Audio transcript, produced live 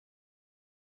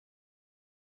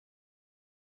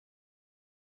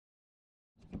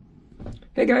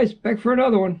Hey guys, back for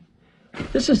another one.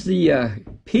 This is the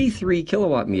P3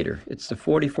 kilowatt meter. It's the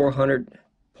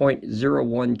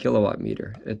 4400.01 kilowatt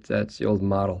meter. That's the old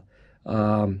model.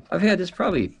 I've had this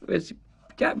probably, it's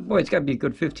got to be a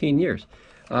good 15 years.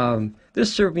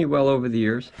 This served me well over the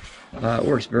years. It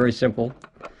works very simple.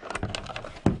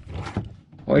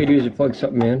 All you do is you plug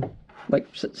something in. Like,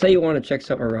 say you want to check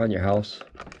something around your house,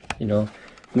 you know,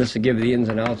 and this will give the ins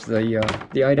and outs of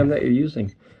the item that you're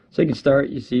using. So you can start,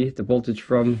 you see the voltage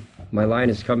from my line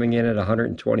is coming in at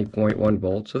 120.1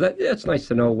 volts. So that's nice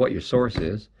to know what your source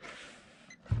is.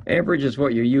 Amperage is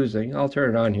what you're using. I'll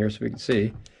turn it on here so we can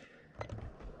see.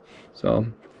 So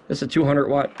this is a 200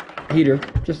 watt heater,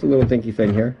 just a little dinky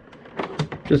thing here,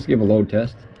 just to give a load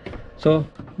test. So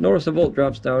notice the volt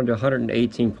drops down to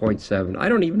 118.7. I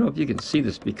don't even know if you can see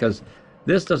this because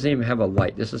this doesn't even have a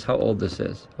light. This is how old this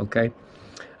is, okay?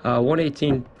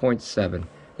 118.7.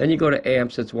 Then you go to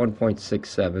amps, it's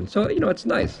 1.67. So, you know, it's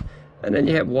nice. And then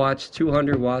you have watts,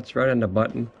 200 watts right on the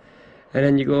button. And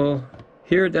then you go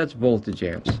here, that's voltage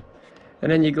amps.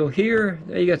 And then you go here,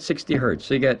 you got 60 hertz.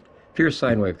 So you got pure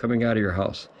sine wave coming out of your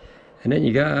house. And then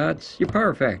you got your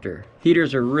power factor.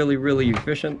 Heaters are really, really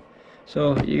efficient.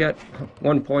 So you got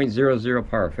 1.00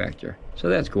 power factor. So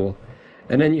that's cool.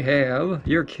 And then you have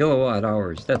your kilowatt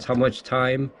hours. That's how much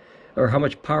time or how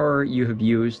much power you have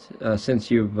used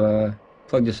since you've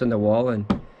plugged this in the wall and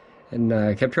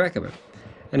kept track of it.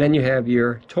 And then you have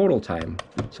your total time.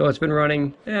 So it's been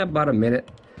running about a minute.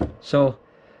 So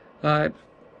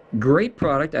great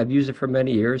product. I've used it for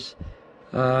many years.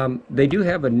 They do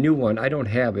have a new one. I don't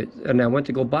have it, and I went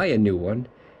to go buy a new one.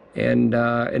 And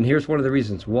here's one of the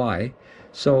reasons why.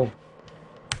 So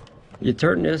you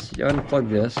turn this, you unplug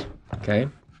this, okay?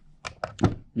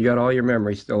 You got all your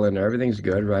memory still in there. Everything's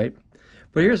good, right?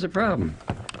 But here's the problem.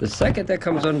 The second that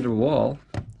comes under the wall,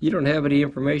 you don't have any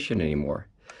information anymore.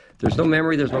 There's no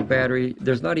memory, there's no battery,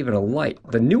 there's not even a light.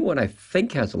 The new one I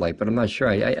think has a light, but I'm not sure.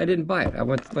 I didn't buy it.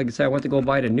 Like I said, I went to go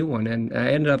buy the new one, and I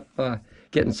ended up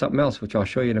getting something else, which I'll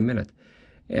show you in a minute.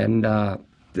 And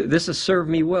this has served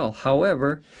me well.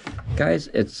 However, guys,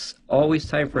 it's always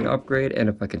time for an upgrade, and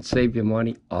if I can save you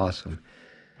money, awesome.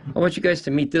 I want you guys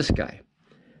to meet this guy.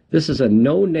 This is a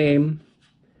no-name.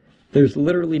 There's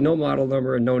literally no model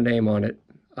number and no name on it.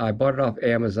 I bought it off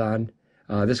Amazon.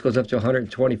 This goes up to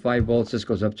 125 volts. This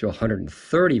goes up to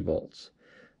 130 volts.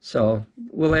 So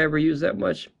will I ever use that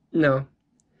much? No.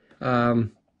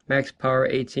 Max power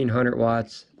 1800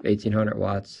 watts. 1800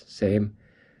 watts, same.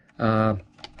 But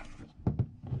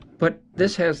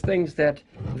this has things that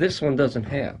this one doesn't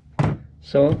have.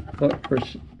 So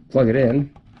first plug it in.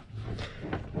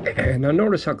 And now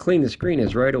notice how clean the screen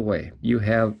is right away. You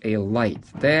have a light.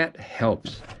 That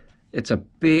helps. It's a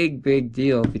big, big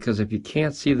deal because if you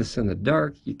can't see this in the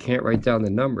dark, you can't write down the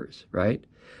numbers, right?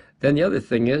 Then the other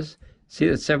thing is, see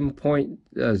that 7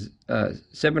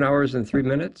 hours and 3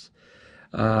 minutes?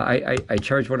 I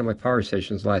charged one of my power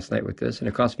stations last night with this, and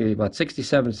it cost me about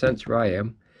 67 cents where I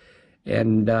am.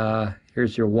 And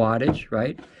here's your wattage,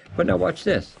 right? But now watch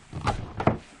this.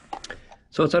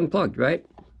 So it's unplugged, right?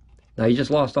 Now you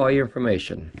just lost all your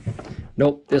information.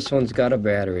 Nope, this one's got a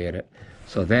battery in it.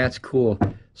 So that's cool.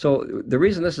 So the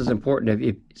reason this is important,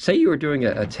 if say you were doing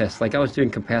a test, like I was doing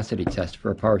capacity test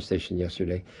for a power station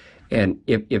yesterday, and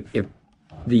if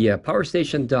the power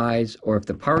station dies, or if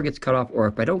the power gets cut off, or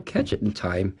if I don't catch it in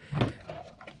time,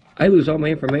 I lose all my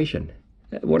information.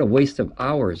 What a waste of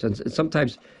hours. And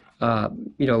sometimes,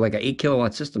 you know, like an 8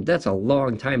 kilowatt system, that's a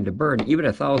long time to burn. Even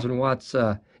 1,000 watts,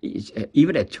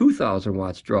 even at 2,000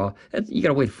 watts draw, you got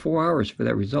to wait 4 hours for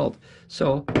that result.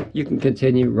 So you can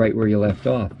continue right where you left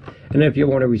off. And if you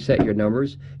want to reset your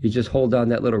numbers, you just hold down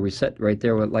that little reset right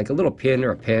there with like a little pin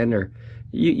or a pen, or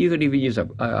you could even use a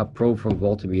probe from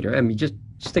voltmeter. I mean, just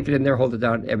stick it in there, hold it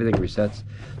down, everything resets.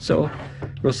 So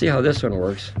we'll see how this one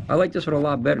works. I like this one a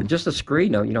lot better. Just the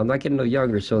screen now, you know, I'm not getting no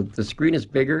younger, so the screen is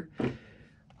bigger.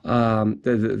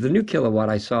 The new kilowatt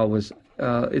I saw was,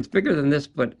 it's bigger than this,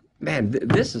 but man,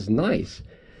 this is nice.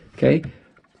 Okay,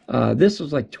 this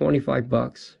was like 25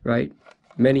 bucks, right?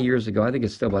 Many years ago. I think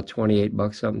it's still about 28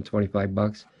 bucks, something, 25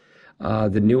 bucks.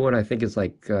 The new one I think is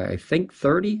like, I think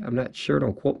 30. I'm not sure,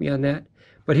 don't quote me on that.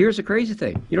 But here's the crazy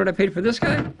thing. You know what I paid for this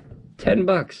guy? 10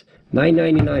 bucks,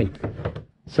 $9.99.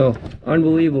 So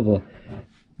unbelievable.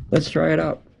 Let's try it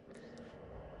out.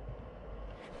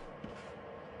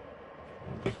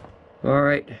 All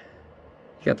right,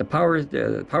 you got the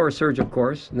power surge, of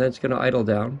course, and then it's going to idle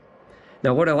down.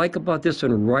 Now, what I like about this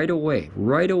one right away,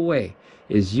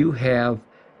 is you have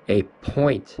a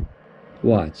point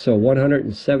watt, so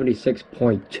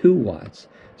 176.2 watts.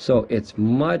 So it's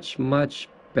much, much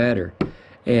better.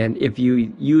 And if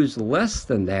you use less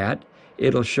than that,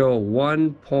 it'll show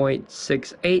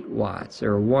 1.68 watts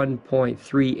or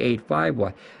 1.385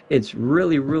 watts. It's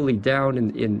really, really down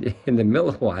in the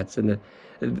milliwatts, and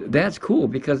that's cool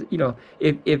because, you know,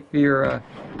 if you're a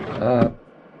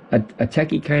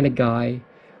techie kind of guy,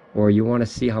 or you want to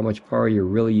see how much power you're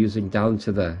really using down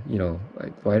to the, you know,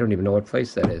 well, I don't even know what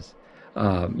place that is.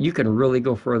 You can really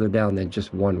go further down than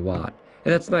just 1 watt.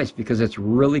 And that's nice because it's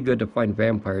really good to find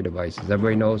vampire devices.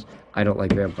 Everybody knows I don't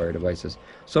like vampire devices.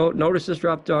 So notice this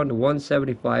dropped down to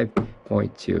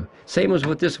 175.2. Same as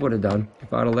what this would have done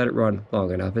if I'd have let it run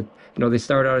long enough. You know, they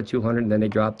start out at 200 and then they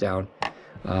drop down.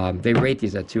 They rate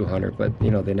these at 200, but you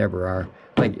know, they never are,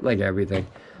 like everything.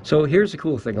 So here's the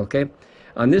cool thing, okay?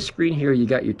 On this screen here, you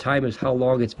got your time as how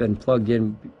long it's been plugged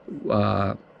in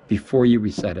before you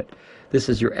reset it. This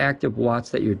is your active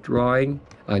watts that you're drawing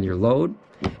on your load,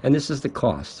 and this is the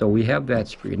cost. So we have that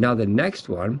screen. Now the next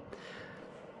one,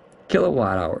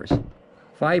 kilowatt hours,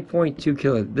 5.2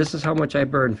 kilo. This is how much I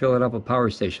burned filling up a power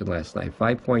station last night.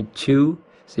 5.2,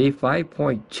 see,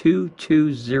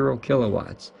 5.220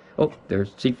 kilowatts. Oh,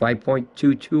 there's, see,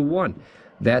 5.221.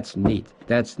 That's neat.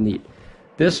 That's neat.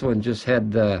 This one just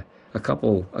had a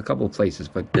couple places,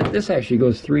 but this actually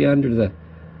goes 3 under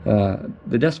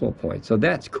the decimal point. So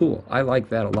that's cool. I like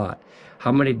that a lot.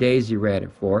 How many days you ran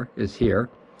it for is here.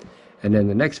 And then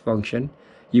the next function,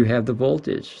 you have the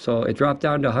voltage. So it dropped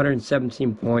down to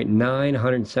 117.9,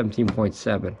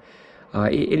 117.7.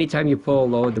 Anytime you pull a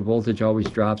load, the voltage always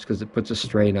drops because it puts a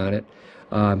strain on it.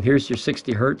 Here's your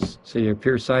 60 hertz, so your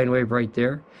pure sine wave right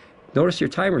there. Notice your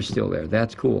timer's still there.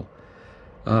 That's cool.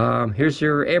 Here's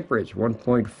your amperage,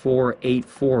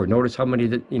 1.484. Notice how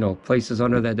many, you know, places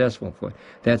under that decimal point.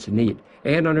 That's neat.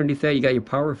 And underneath that, you got your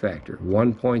power factor,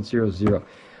 1.00.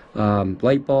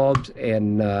 Light bulbs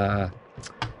and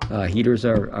heaters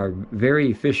are very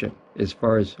efficient as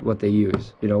far as what they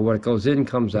use. You know, what goes in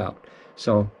comes out.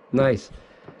 So nice.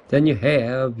 Then you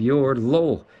have your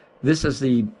low. This is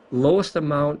the lowest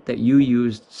amount that you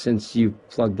used since you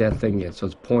plugged that thing in. So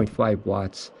it's 0.5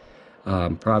 watts.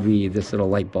 Probably this little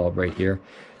light bulb right here.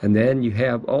 And then you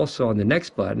have also on the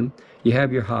next button, you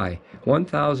have your high,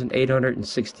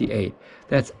 1,868.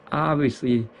 That's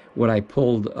obviously what I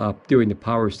pulled up doing the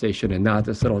power station and not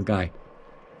this little guy.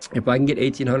 If I can get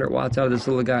 1,800 watts out of this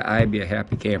little guy, I'd be a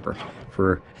happy camper.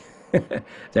 For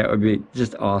that would be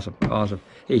just awesome, awesome.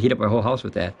 Hey, heat up my whole house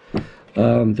with that.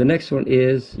 The next one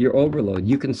is your overload.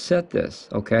 You can set this,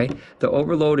 okay? The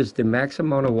overload is the max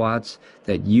amount of watts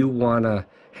that you want to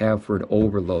have for an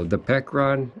overload. The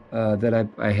PECRON that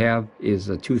I have is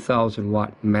a 2,000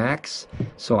 watt max,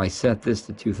 so I set this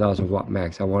to 2,000 watt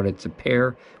max. I wanted to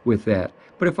pair with that.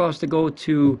 But if I was to go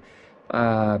to,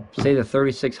 say, the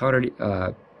 3600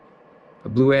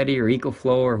 BLUETTI or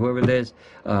EcoFlow or whoever it is,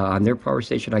 on their power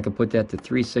station, I could put that to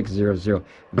 3600.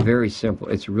 Very simple.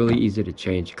 It's really easy to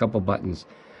change. A couple buttons.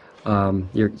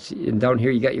 And down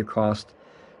here you got your cost,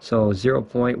 so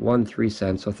 0.13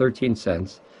 cents, so 13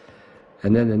 cents.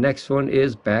 And then the next one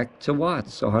is back to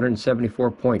watts, so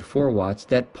 174.4 watts.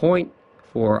 That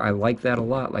 0.4, I like that a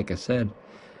lot, like I said.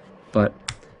 But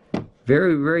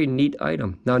very, very neat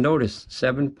item. Now notice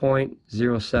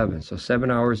 7.07, so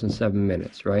 7 hours and 7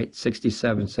 minutes, right?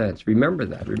 67 cents. Remember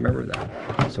that, remember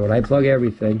that. So when I plug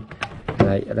everything,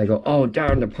 and I go, oh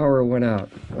darn, the power went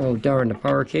out. Oh darn, the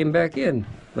power came back in.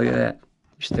 Look at that,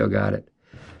 you still got it.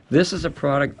 This is a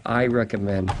product I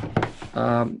recommend.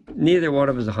 Neither one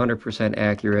of them is 100%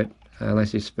 accurate.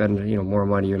 Unless you spend, you know, more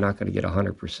money, you're not going to get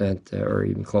 100% or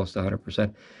even close to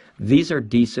 100%. These are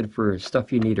decent for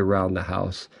stuff you need around the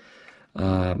house.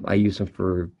 I use them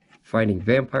for finding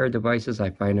vampire devices.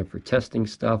 I find them for testing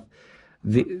stuff.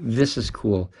 This is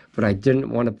cool, but I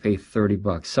didn't want to pay 30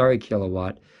 bucks. Sorry,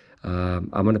 Kilowatt. I'm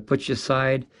going to put you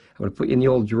aside. I'm going to put you in the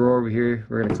old drawer over here.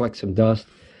 We're going to collect some dust.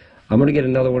 I'm going to get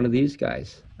another one of these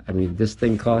guys. I mean, this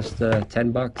thing costs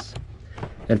 10 bucks.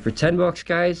 And for 10 bucks,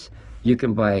 guys, you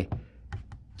can buy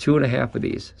 2.5 of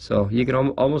these. So you can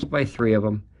almost buy 3 of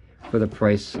them for the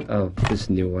price of this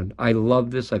new one. I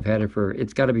love this. I've had it for,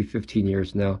 it's got to be 15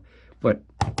 years now. But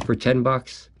for 10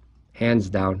 bucks, hands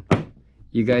down,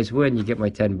 you guys win. You get my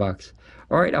 10 bucks.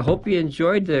 All right, I hope you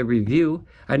enjoyed the review.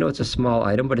 I know it's a small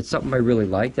item, but it's something I really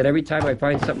liked. And every time I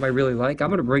find something I really like, I'm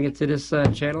going to bring it to this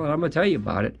channel, and I'm going to tell you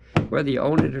about it. Whether you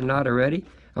own it or not already,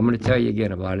 I'm going to tell you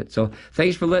again about it. So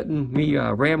thanks for letting me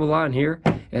ramble on here,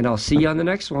 and I'll see you on the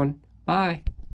next one. Bye.